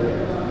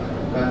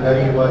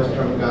Gandhari was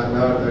from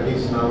Gandhar, that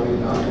is now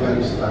in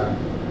Afghanistan.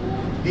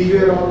 These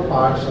were all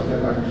parts of the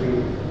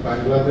country.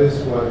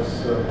 Bangladesh was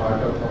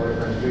part of our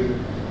country.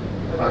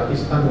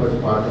 Pakistan was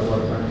part of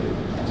our country.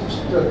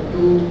 Just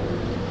to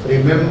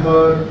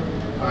remember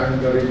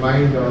and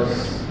remind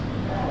us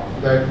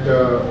that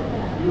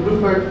you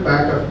look at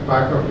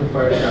back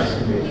occupied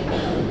Kashmir.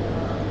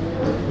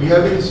 We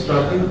have been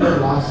struggling for the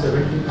last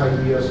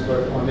 75 years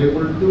but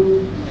unable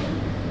to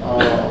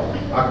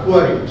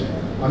acquire it,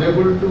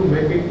 unable to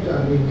make it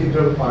an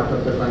integral part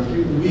of the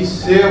country. We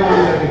say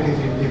only that it is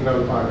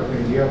integral part of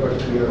India, but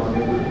we are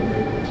unable to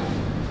make it.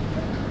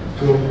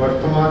 जो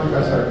वर्तमान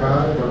का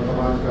सरकार,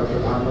 वर्तमान का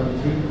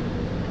प्रधानमंत्री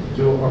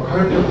जो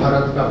अखंड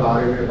भारत का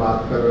बारे में बात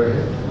कर रहे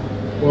हैं,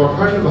 वो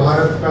अखंड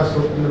भारत का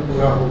स्वप्न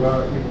पूरा होगा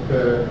if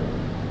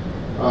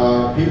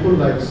people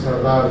like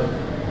Sardar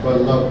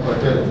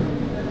Patel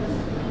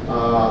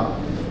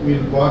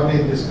will born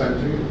in this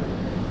country.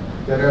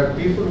 There are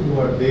people who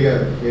are there,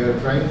 they are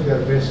trying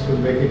their best to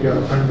make it a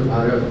Akhand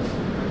Bharat.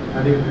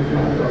 And if we do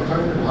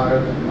Akhand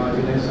Bharat,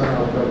 imagination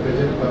of the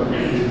present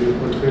government will be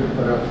fulfilled,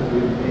 perhaps it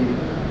will be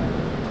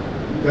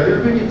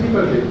very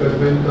difficult because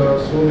when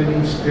so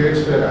many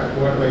states were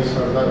acquired by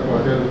Sardar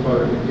Patel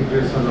for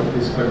integration of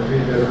this country,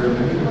 there were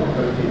many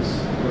difficulties.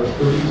 The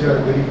stories are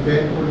very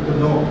painful to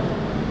know.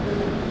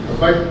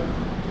 But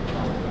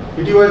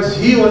it was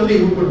he only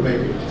who could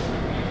make it.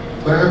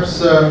 Perhaps,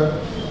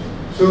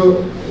 so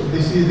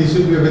this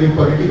should be a very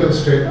political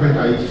statement.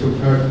 I should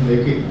not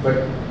make it,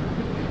 but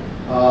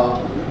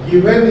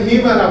given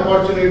him an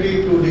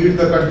opportunity to lead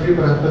the country,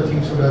 perhaps the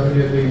things should have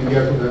been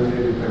India could have been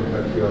a different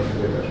country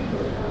altogether.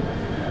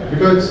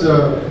 Because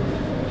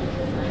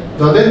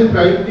the then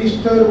Prime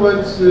Minister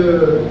was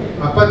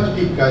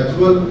apathetic,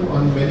 casual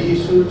on many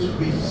issues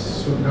which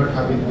should not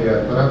have been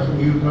there. Perhaps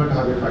we would not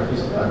have a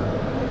Pakistan,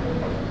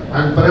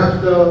 and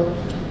perhaps the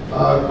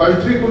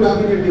country could have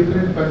been a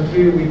different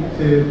country with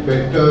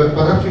better.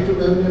 Perhaps it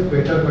would have been a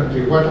better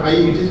country.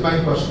 It is my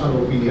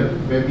personal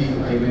opinion. Maybe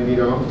I may be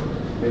wrong.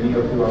 Many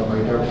of you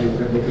might have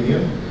different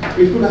opinion.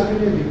 It could have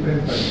been a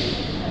different country.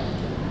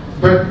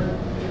 But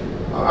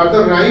at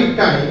the right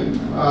time,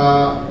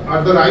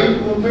 at the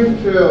right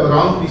moment,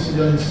 wrong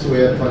decisions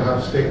were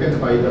perhaps taken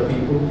by the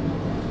people,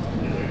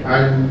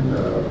 and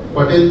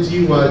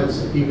Patelji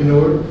was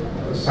ignored,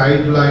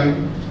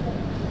 sidelined,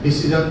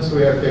 decisions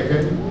were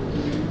taken.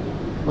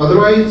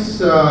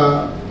 Otherwise,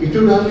 it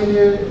would have been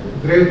a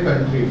great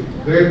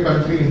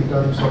country in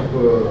terms of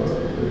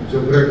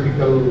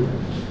geographical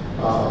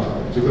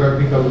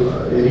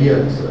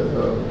areas,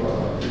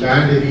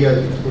 land areas.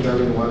 It could have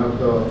been one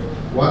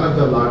of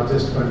the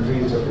largest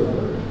countries of the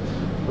world,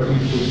 but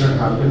it could not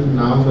happen.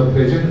 Now the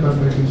present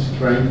government is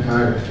trying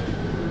hard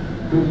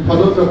to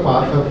follow the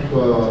path of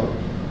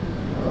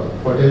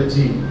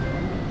Patelji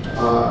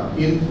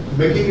in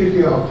making it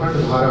a Akhand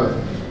Bharat.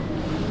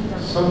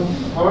 Some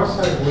thoughts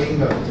are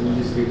going up in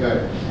this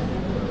regard.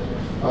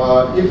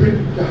 If it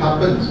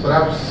happens,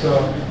 perhaps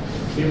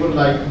people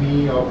like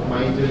me of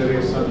my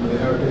generation may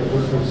not be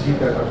able to see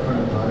that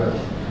Akhand Bharat,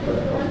 but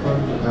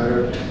Akhand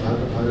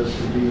Bharat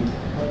should be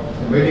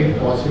made it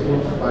possible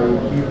by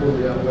people,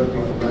 younger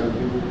people like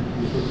you.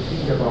 You should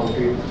think about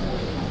it,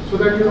 so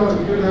that it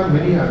will have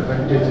many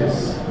advantages.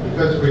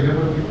 Because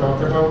whenever we talk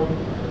about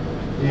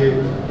a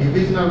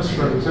divisional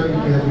structure, it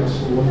has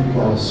its own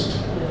cost.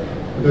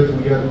 Because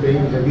we are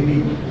paying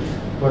heavily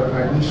for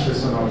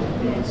administration of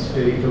these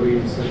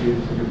territories,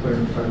 these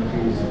different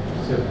countries,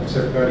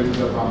 safeguarding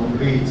the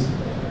boundaries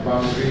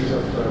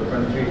of the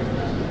country.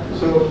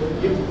 So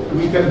if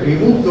we can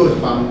remove those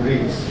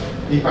boundaries,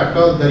 if at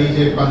all there is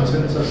a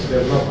consensus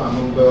developed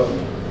among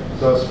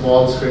the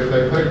small states,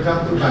 like for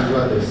example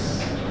Bangladesh.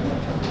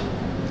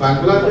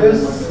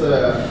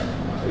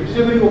 It is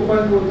a very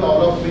open to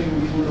all of you.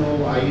 You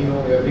know, I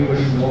know,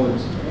 everybody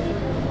knows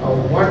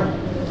what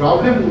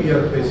problem we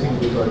are facing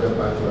because of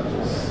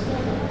Bangladesh.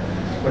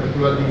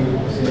 Particularly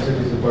since it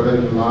is a very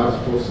large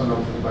portion of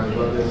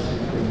Bangladesh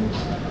is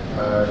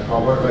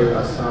covered by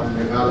Assam,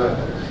 Meghalaya.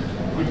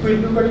 If we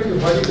look at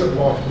it, what is the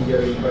cost we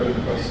are incurring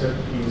for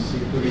safety,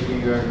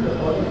 security and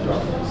all the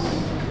problems?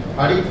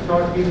 Had it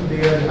not been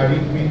there, had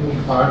it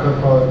been part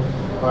of our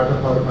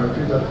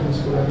country, the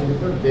things could have been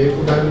different. They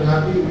could have been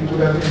happy, we could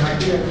have been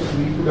happy, and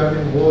we could have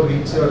been more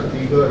richer,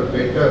 bigger,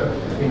 better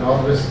in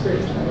all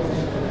respect.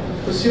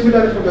 So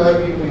similar could have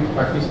been with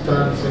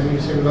Pakistan,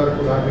 similar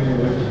could have been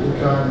with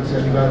Bhutan,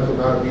 similar could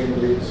have been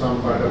with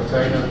some part of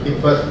China,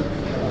 Tibet.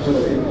 So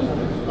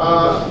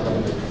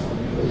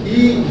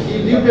he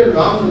lived a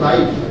long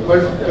life,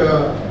 but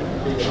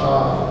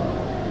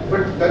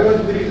there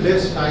was very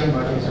less time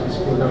at his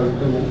disposal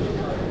to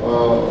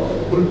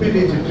fulfill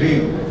his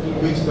dream,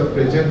 which the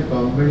present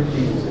government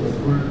is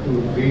able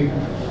to dream.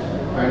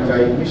 And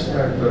I wish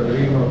that the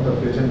dream of the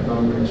present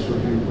government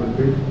should be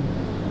fulfilled,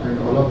 and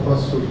all of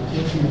us should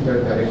think in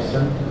that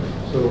direction.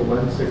 So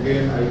once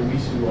again, I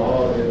wish you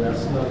all a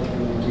National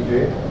Unity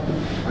Day,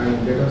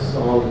 and let us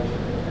all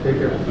take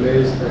a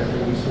place that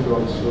we should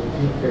also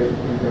think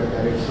in that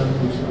direction.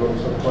 We should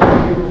also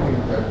contribute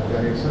in that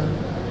direction,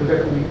 so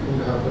that we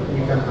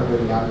can have a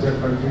larger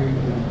country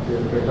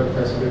with better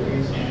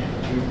facilities,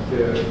 with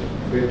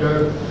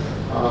better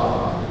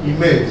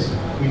image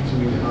which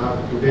we have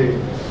today,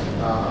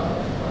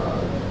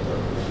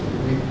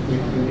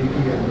 with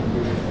unity and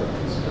inclusion.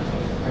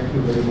 Thank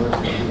you very much.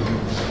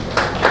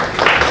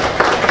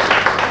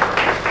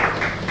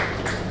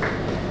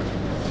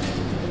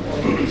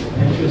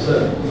 Thank you,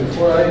 sir.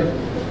 Before I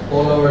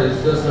call our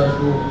visitors sir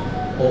to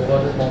offer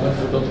the moment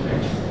of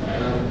thanks,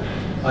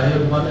 I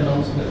have one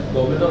announcement.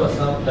 Government of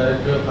Assam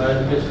Director of Higher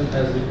Education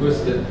has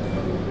requested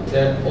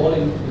that all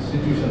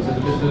institutions,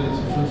 educational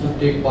institutions, should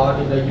take part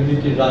in the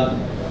unity run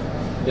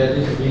that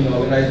is being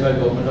organized by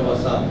Government of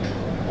Assam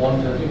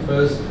on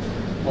 31st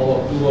of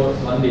October,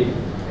 Monday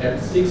at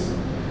 6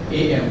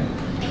 a.m.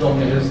 from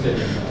Nehru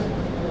Stadium.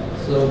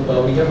 So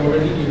we have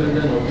already given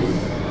the notice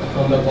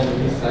from the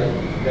committee side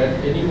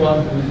that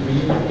anyone who is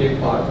willing to take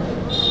part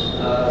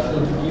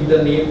should give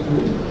the name to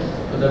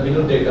the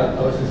Vinod data,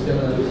 our system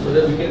analyst, so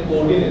that we can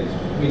coordinate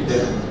with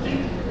them.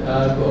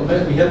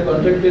 We have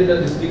contacted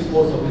the district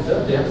sports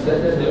officer. They have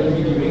said that they will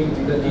be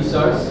giving the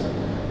t-shirts,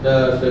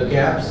 the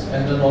caps,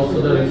 and then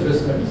also the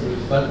refreshments.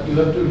 But you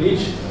have to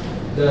reach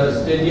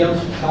the stadium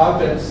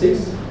sharp at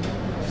 6.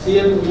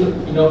 CM will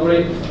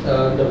inaugurate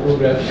the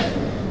program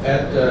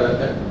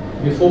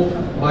before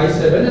by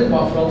 7, and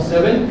from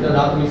 7 the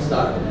run will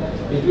start.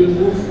 It will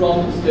move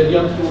from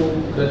stadium to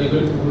the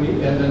Negori Puri,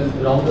 and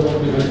then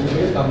roundabout we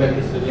will come back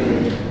to stadium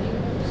again.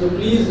 So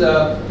please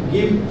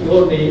give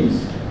your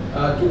names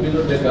to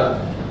Vinod Deka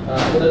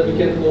so that we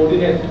can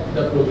coordinate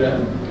the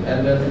program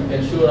and then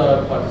ensure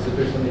our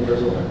participation in the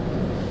program.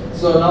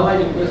 So now I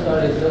request our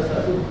Ezra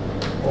sir to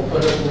offer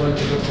a word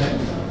of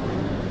thanks.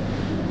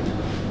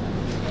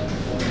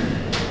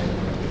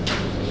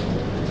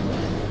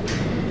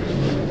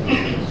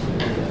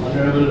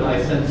 Honorable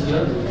Vice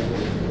Chancellor,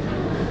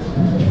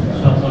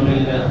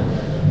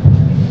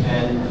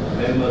 and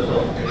members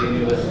of the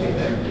university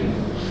family.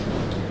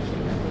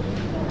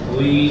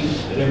 We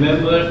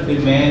remember the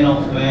man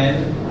of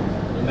man,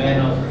 the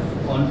man of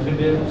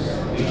confidence,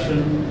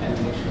 vision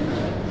and mission.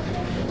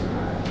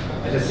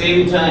 At the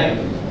same time,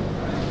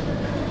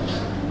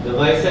 the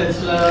Vice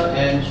Chancellor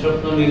and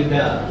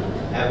Shopnonilda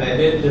have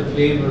added the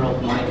flavor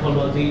of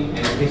mythology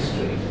and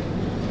history.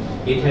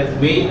 It has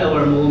made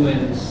our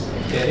movements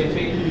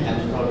terrific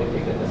and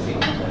prolific at the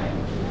same time.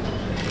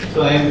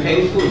 So I am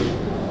thankful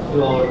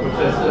to our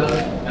Professor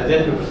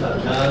Ajendra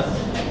Sardar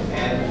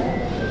and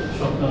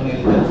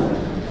Shopnonilda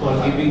for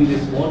giving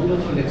this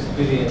wonderful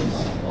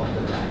experience of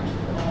the time.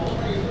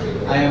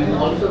 I am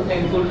also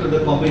thankful to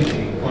the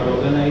committee for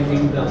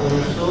organizing the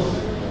whole show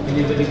in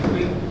a very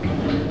quick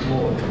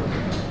mode.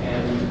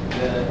 And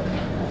the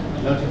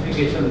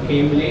notification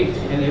came late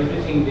and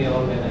everything they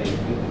organized.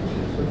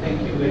 So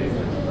thank you very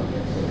much.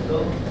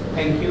 So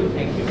thank you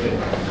very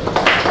much.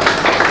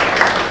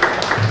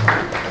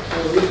 So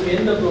we'll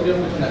end the program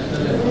with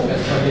national anthem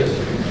as far as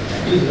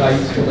please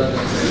rise for the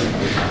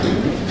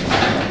national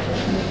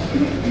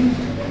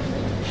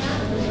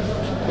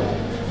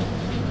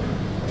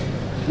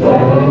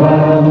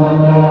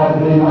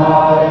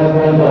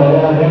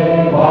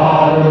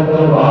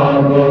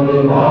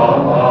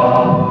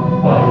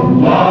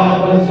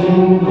Punjab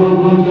Sindhu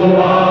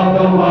Gujarat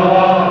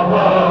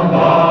Maratha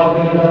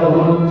Dravida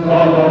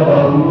Utkal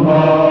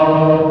Ganga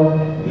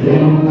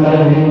Vindhya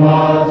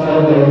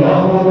Himachal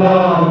Yamuna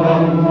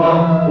Ganga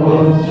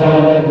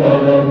उच्छल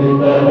जलधि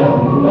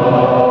तरंगा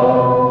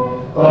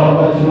कब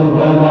शुभ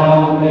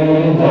नामे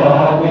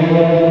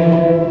जागे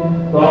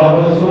कब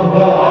शुभ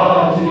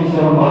आशीष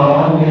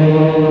मांगे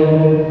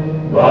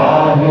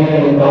गाहे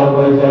तब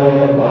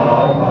जय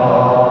गाथा